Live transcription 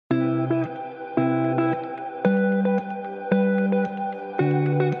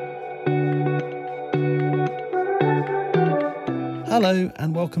Hello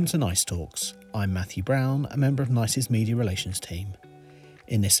and welcome to NICE Talks. I'm Matthew Brown, a member of NICE's Media Relations team.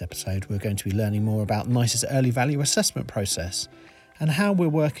 In this episode, we're going to be learning more about NICE's early value assessment process and how we're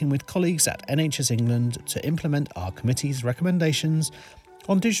working with colleagues at NHS England to implement our committee's recommendations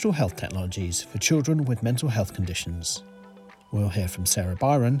on digital health technologies for children with mental health conditions. We'll hear from Sarah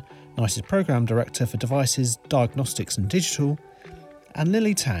Byron, NICE's Programme Director for Devices, Diagnostics and Digital, and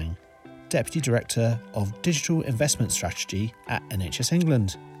Lily Tang, Deputy Director of Digital Investment Strategy at NHS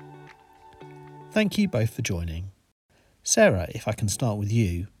England. Thank you both for joining. Sarah, if I can start with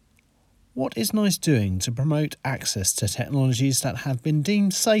you, what is NICE doing to promote access to technologies that have been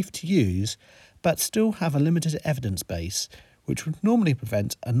deemed safe to use but still have a limited evidence base, which would normally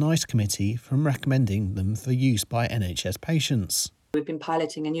prevent a NICE committee from recommending them for use by NHS patients? We've been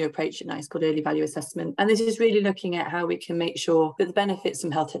piloting a new approach at NICE called early value assessment. And this is really looking at how we can make sure that the benefits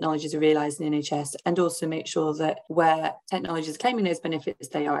from health technologies are realised in NHS, and also make sure that where technologies are claiming those benefits,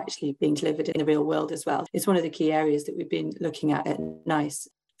 they are actually being delivered in the real world as well. It's one of the key areas that we've been looking at NICE.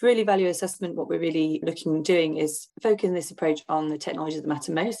 For early value assessment, what we're really doing is focusing this approach on the technologies that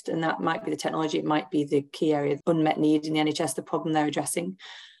matter most. And that might be the technology, it might be the key area of unmet need in the NHS, the problem they're addressing.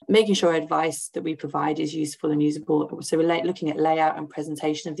 Making sure advice that we provide is useful and usable. So we're looking at layout and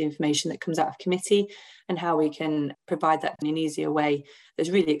presentation of the information that comes out of committee and how we can provide that in an easier way that's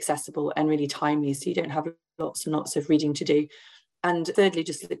really accessible and really timely, so you don't have lots and lots of reading to do. And thirdly,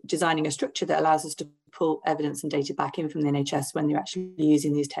 just designing a structure that allows us to pull evidence and data back in from the NHS when they're actually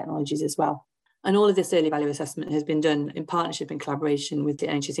using these technologies as well. And all of this early value assessment has been done in partnership and collaboration with the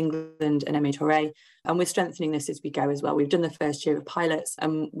NHS England and MHRA, and we're strengthening this as we go as well. We've done the first year of pilots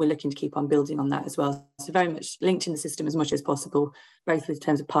and we're looking to keep on building on that as well. So very much linked in the system as much as possible, both in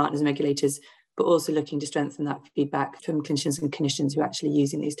terms of partners and regulators, but also looking to strengthen that feedback from clinicians and clinicians who are actually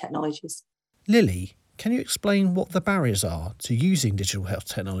using these technologies. Lily, can you explain what the barriers are to using digital health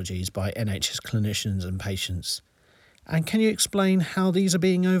technologies by NHS clinicians and patients? And can you explain how these are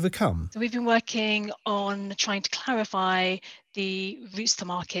being overcome? So we've been working on trying to clarify the routes to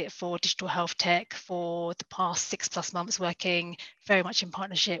market for digital health tech for the past 6+ months, working very much in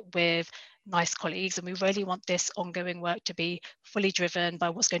partnership with NICE colleagues. And we really want this ongoing work to be fully driven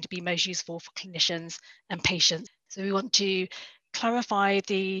by what's going to be most useful for clinicians and patients. So we want to clarify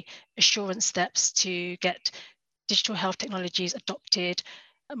the assurance steps to get digital health technologies adopted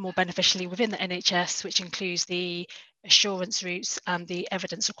more beneficially within the NHS, which includes the assurance routes and the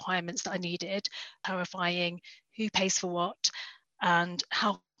evidence requirements that are needed, clarifying who pays for what and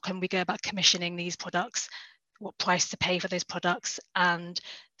how can we go about commissioning these products, what price to pay for those products, and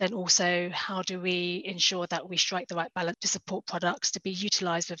then also how do we ensure that we strike the right balance to support products to be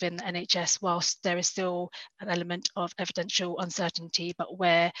utilised within the NHS whilst there is still an element of evidential uncertainty, but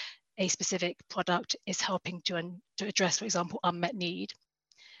where a specific product is helping to address, for example, unmet need.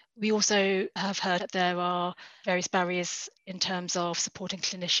 We also have heard that there are various barriers in terms of supporting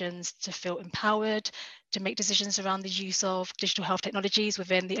clinicians to feel empowered to make decisions around the use of digital health technologies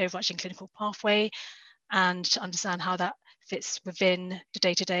within the overarching clinical pathway, and to understand how that fits within the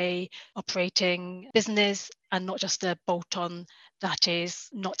day-to-day operating business and not just a bolt-on that is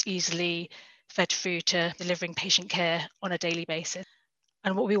not easily fed through to delivering patient care on a daily basis.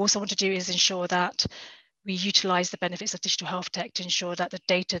 And what we also want to do is ensure that we utilise the benefits of digital health tech to ensure that the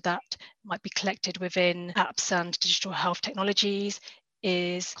data that might be collected within apps and digital health technologies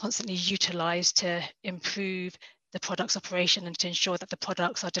is constantly utilised to improve the product's operation and to ensure that the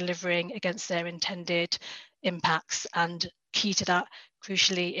products are delivering against their intended impacts. And key to that,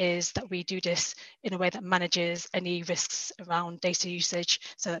 crucially, is that we do this in a way that manages any risks around data usage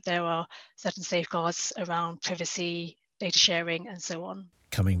so that there are certain safeguards around privacy, data sharing, and so on.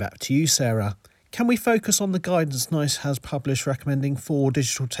 Coming back to you, Sarah, can we focus on the guidance NICE has published recommending 4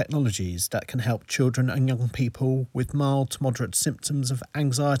 digital technologies that can help children and young people with mild to moderate symptoms of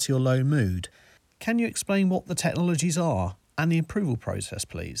anxiety or low mood? Can you explain what the technologies are and the approval process,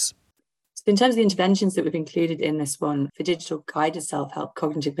 please? So in terms of the interventions that we've included in this one for digital guided self-help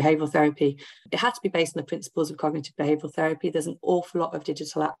cognitive behavioural therapy, it had to be based on the principles of cognitive behavioural therapy. There's an awful lot of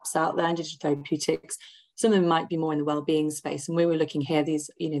digital apps out there and digital therapeutics. Some of them might be more in the well-being space. And we were looking here,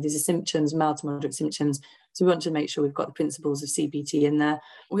 these are symptoms, mild to moderate symptoms. So we want to make sure we've got the principles of CBT in there.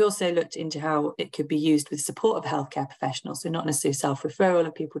 We also looked into how it could be used with support of healthcare professionals. So not necessarily self-referral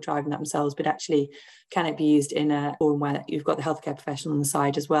of people driving that themselves, but actually can it be used in a forum where you've got the healthcare professional on the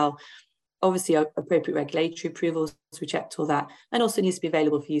side as well. Obviously, appropriate regulatory approvals, we checked all that, and also needs to be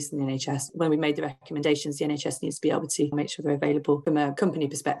available for use in the NHS. When we made the recommendations, the NHS needs to be able to make sure they're available from a company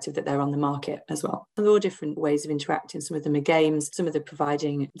perspective, that they're on the market as well. And there are all different ways of interacting. Some of them are games, some of them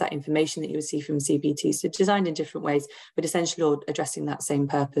providing that information that you would see from CBT, so designed in different ways, but essentially all addressing that same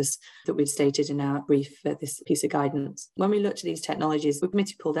purpose that we've stated in our brief for this piece of guidance. When we looked at these technologies, the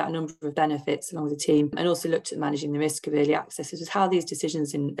committee pulled out a number of benefits along with the team, and also looked at managing the risk of early access, which is how these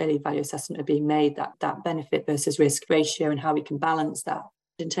decisions in early value assessment are being made, that benefit versus risk ratio, and how we can balance that.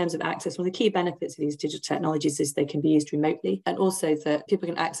 In terms of access, one of the key benefits of these digital technologies is they can be used remotely, and also that people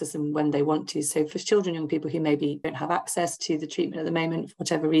can access them when they want to. So for children, young people who maybe don't have access to the treatment at the moment, for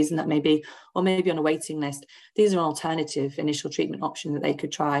whatever reason that may be, or maybe on a waiting list, these are an alternative initial treatment option that they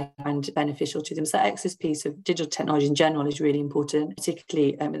could try and beneficial to them. So that access piece of digital technology in general is really important,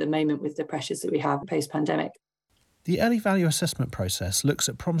 particularly at the moment with the pressures that we have post-pandemic. The early value assessment process looks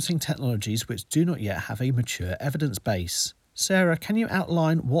at promising technologies which do not yet have a mature evidence base. Sarah, can you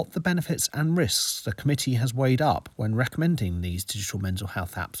outline what the benefits and risks the committee has weighed up when recommending these digital mental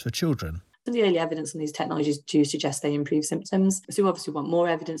health apps for children? The early evidence on these technologies do suggest they improve symptoms. So we obviously want more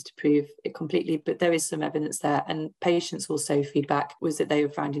evidence to prove it completely, but there is some evidence there. And patients also feedback was that they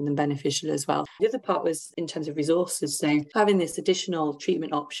were finding them beneficial as well. The other part was in terms of resources. So having this additional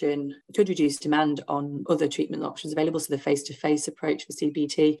treatment option could reduce demand on other treatment options available, so the face-to-face approach for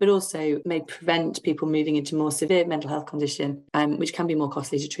CBT, but also may prevent people moving into more severe mental health condition, which can be more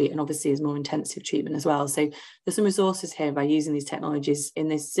costly to treat and obviously is more intensive treatment as well. So there's some resources here by using these technologies in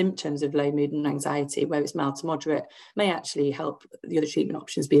the symptoms of low mood and anxiety, where it's mild to moderate, may actually help the other treatment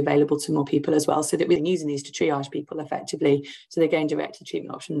options be available to more people as well, so that we're using these to triage people effectively, so they're going direct to the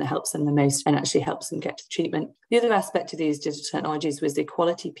treatment option that helps them the most and actually helps them get to treatment. The other aspect of these digital technologies was the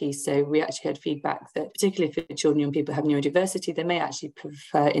quality piece. So we actually had feedback that particularly for children and young people who have neurodiversity, they may actually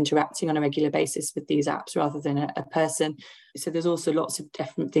prefer interacting on a regular basis with these apps rather than a person. So there's also lots of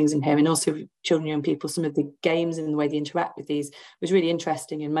different things in here, and also children and young people, some of the games and the way they interact with these was really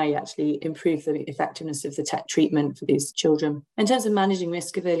interesting and may actually improve the effectiveness of the tech treatment for these children. In terms of managing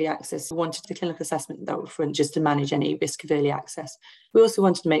risk of early access, we wanted the clinical assessment that up front just to manage any risk of early access. We also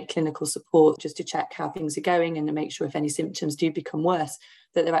wanted to make clinical support just to check how things are going and to make sure if any symptoms do become worse,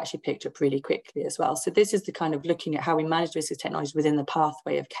 that they're actually picked up really quickly as well. So this is the kind of looking at how we manage risk of technology within the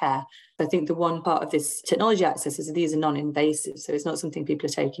pathway of care. I think the one part of this technology access is that these are non-invasive, so it's not something people are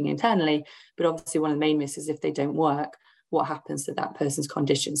taking internally, but obviously one of the main risks is if they don't work, what happens to that person's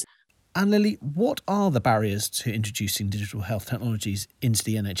conditions. And Lily, what are the barriers to introducing digital health technologies into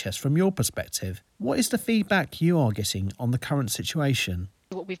the NHS from your perspective? What is the feedback you are getting on the current situation?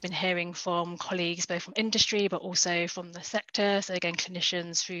 What we've been hearing from colleagues, both from industry, but also from the sector, so again,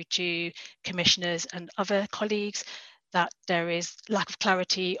 clinicians through to commissioners and other colleagues, that there is lack of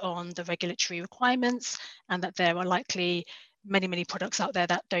clarity on the regulatory requirements and that there are likely many products out there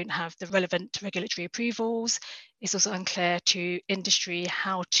that don't have the relevant regulatory approvals. It's also unclear to industry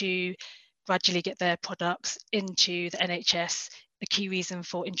how to gradually get their products into the NHS. The key reason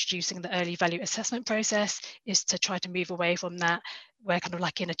for introducing the early value assessment process is to try to move away from that. We're kind of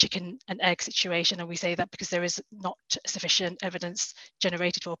like in a chicken and egg situation, and we say that because there is not sufficient evidence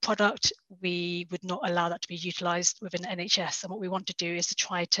generated for a product, we would not allow that to be utilised within the NHS. And what we want to do is to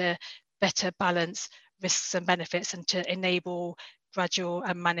try to better balance risks and benefits and to enable gradual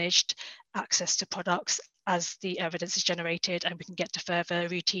and managed access to products as the evidence is generated and we can get to further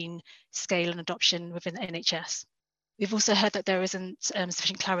routine scale and adoption within the NHS. We've also heard that there isn't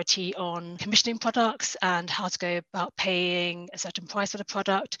sufficient clarity on commissioning products and how to go about paying a certain price for the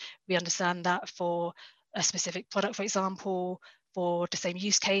product. We understand that for a specific product, for example, for the same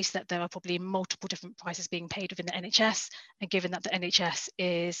use case, that there are probably multiple different prices being paid within the NHS. And given that the NHS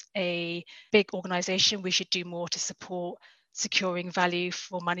is a big organisation, we should do more to support securing value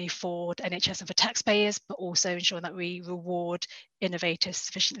for money for the NHS and for taxpayers, but also ensuring that we reward innovators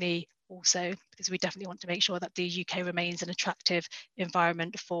sufficiently also, because we definitely want to make sure that the UK remains an attractive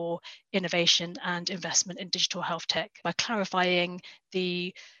environment for innovation and investment in digital health tech. By clarifying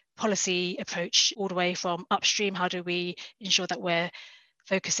the policy approach all the way from upstream, how do we ensure that we're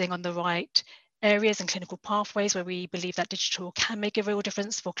focusing on the right areas and clinical pathways where we believe that digital can make a real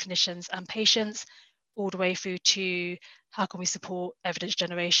difference for clinicians and patients, all the way through to how can we support evidence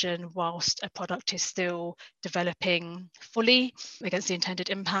generation whilst a product is still developing fully against the intended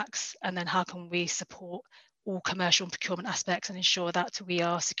impacts, and then how can we support all commercial and procurement aspects and ensure that we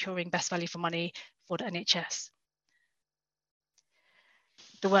are securing best value for money for the NHS.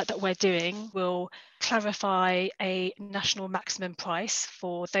 The work that we're doing will clarify a national maximum price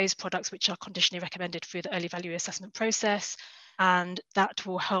for those products which are conditionally recommended through the early value assessment process, and that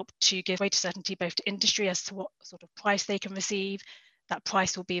will help to give greater certainty both to industry as to what sort of price they can receive. That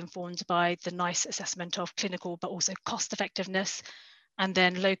price will be informed by the NICE assessment of clinical but also cost effectiveness. And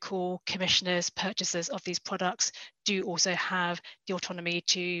then local commissioners, purchasers of these products do also have the autonomy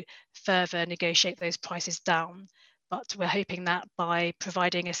to further negotiate those prices down. But we're hoping that by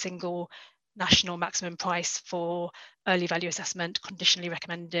providing a single national maximum price for early value assessment conditionally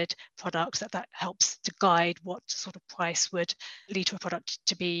recommended products, that helps to guide what sort of price would lead to a product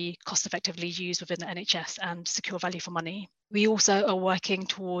to be cost effectively used within the NHS and secure value for money. We also are working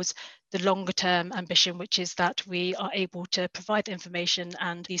towards the longer term ambition, which is that we are able to provide the information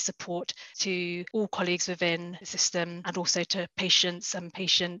and the support to all colleagues within the system and also to patients and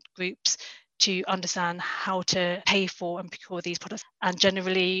patient groups to understand how to pay for and procure these products. And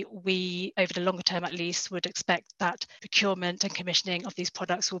generally, we, over the longer term at least, would expect that procurement and commissioning of these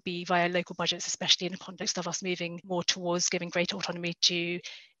products will be via local budgets, especially in the context of us moving more towards giving greater autonomy to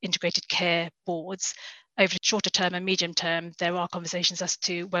integrated care boards. Over the shorter term and medium term, there are conversations as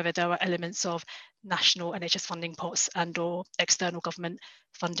to whether there are elements of national NHS funding pots and or external government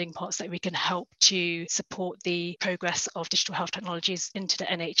funding pots that we can help to support the progress of digital health technologies into the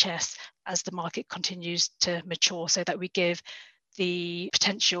NHS as the market continues to mature, so that we give the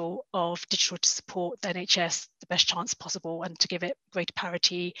potential of digital to support the NHS the best chance possible and to give it greater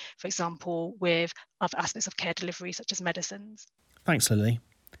parity, for example, with other aspects of care delivery, such as medicines. Thanks, Lily.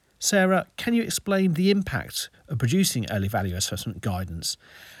 Sarah, can you explain the impact of producing early value assessment guidance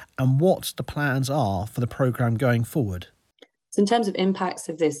and what the plans are for the programme going forward? So in terms of impacts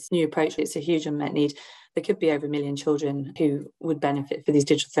of this new approach, it's a huge unmet need. There could be over 1 million children who would benefit for these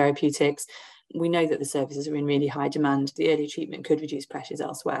digital therapeutics. We know that the services are in really high demand. The early treatment could reduce pressures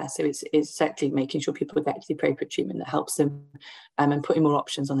elsewhere. So it's certainly making sure people get the appropriate treatment that helps them and putting more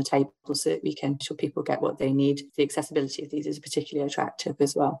options on the table so that we can ensure people get what they need. The accessibility of these is particularly attractive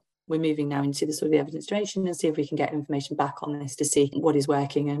as well. We're moving now into the sort of the evidence generation and see if we can get information back on this to see what is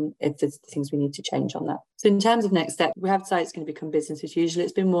working and if there's things we need to change on that. So in terms of next step, we have decided it's going to become business as usual.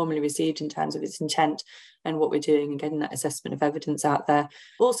 It's been warmly received in terms of its intent and what we're doing and getting that assessment of evidence out there.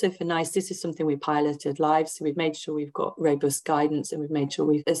 Also for NICE, this is something we piloted live. So we've made sure we've got robust guidance and we've made sure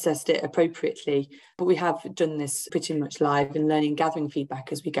we've assessed it appropriately. But we have done this pretty much live and learning, gathering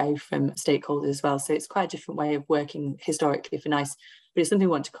feedback as we go from stakeholders as well. So it's quite a different way of working historically for NICE. But it's something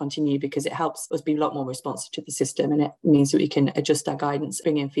we want to continue because it helps us be a lot more responsive to the system, and it means that we can adjust our guidance,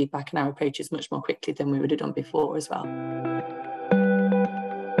 bring in feedback and our approaches much more quickly than we would have done before as well.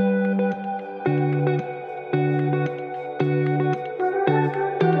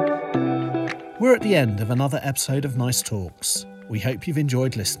 We're at the end of another episode of Nice Talks. We hope you've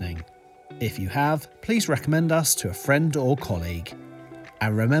enjoyed listening. If you have, please recommend us to a friend or colleague.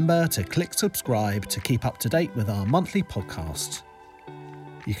 And remember to click subscribe to keep up to date with our monthly podcast.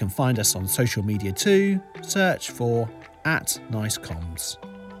 You can find us on social media too. Search for @NiceComms.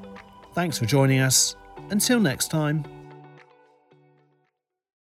 Thanks for joining us. Until next time.